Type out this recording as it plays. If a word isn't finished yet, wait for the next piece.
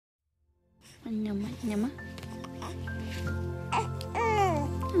Nyama, nyama.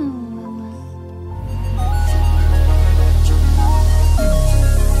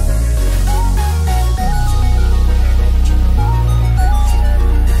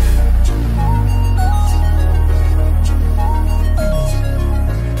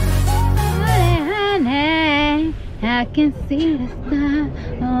 I can see the star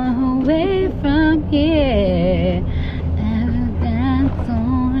away from here. I've dance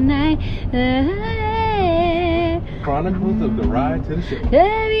all night. Chronicles of the ride to the ship.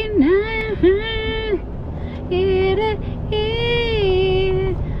 Every night,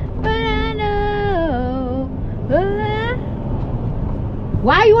 but I know.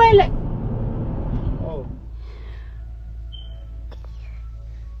 Why you ain't like? Oh.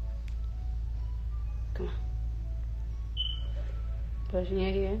 Come on. Brushing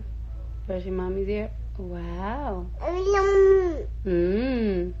your hair. Brushing mommy's ear. Wow.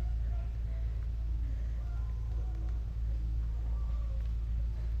 Mmm.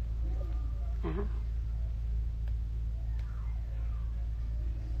 Uh-huh.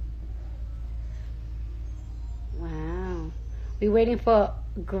 Wow. We're waiting for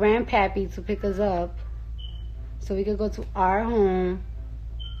Grandpappy to pick us up so we could go to our home.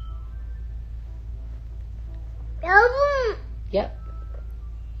 Yep.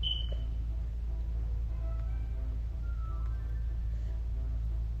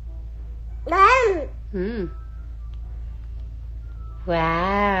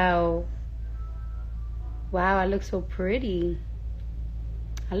 Wow. Wow, I look so pretty.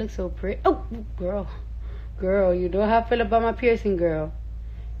 I look so pretty. Oh, girl. Girl, you know how I feel about my piercing, girl.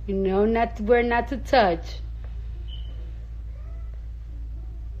 You know where not to touch.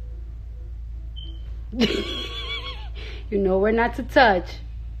 You know where not to touch.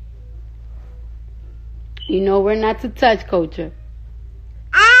 You know where not to touch, Culture.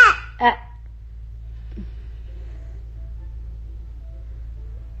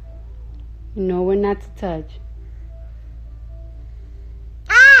 You know where not to touch.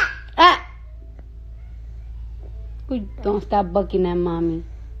 Don't stop bucking at mommy.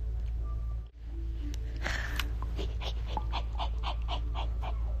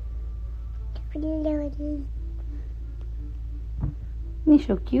 You're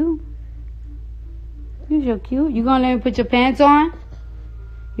so cute. You're so cute. You gonna let me put your pants on?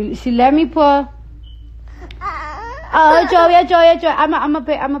 She let me put. Oh, Joey.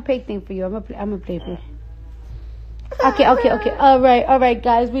 I'm a pay thing for you. I'm a play for you. Okay. All right,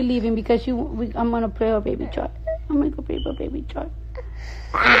 guys. We're leaving because I'm gonna play her baby toy. I'm gonna go play her baby toy.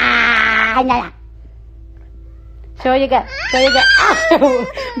 Show you got.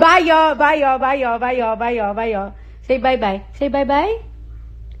 Bye, y'all. Say bye. Say bye.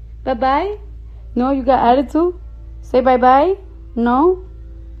 Bye. No, you got attitude. Say bye. No,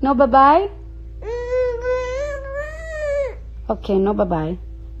 bye. Okay, no bye-bye.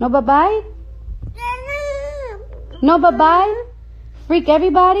 No bye-bye? No bye-bye? Freak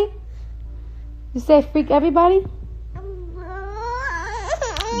everybody? You say freak everybody?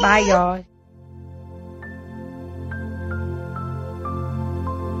 Bye, y'all.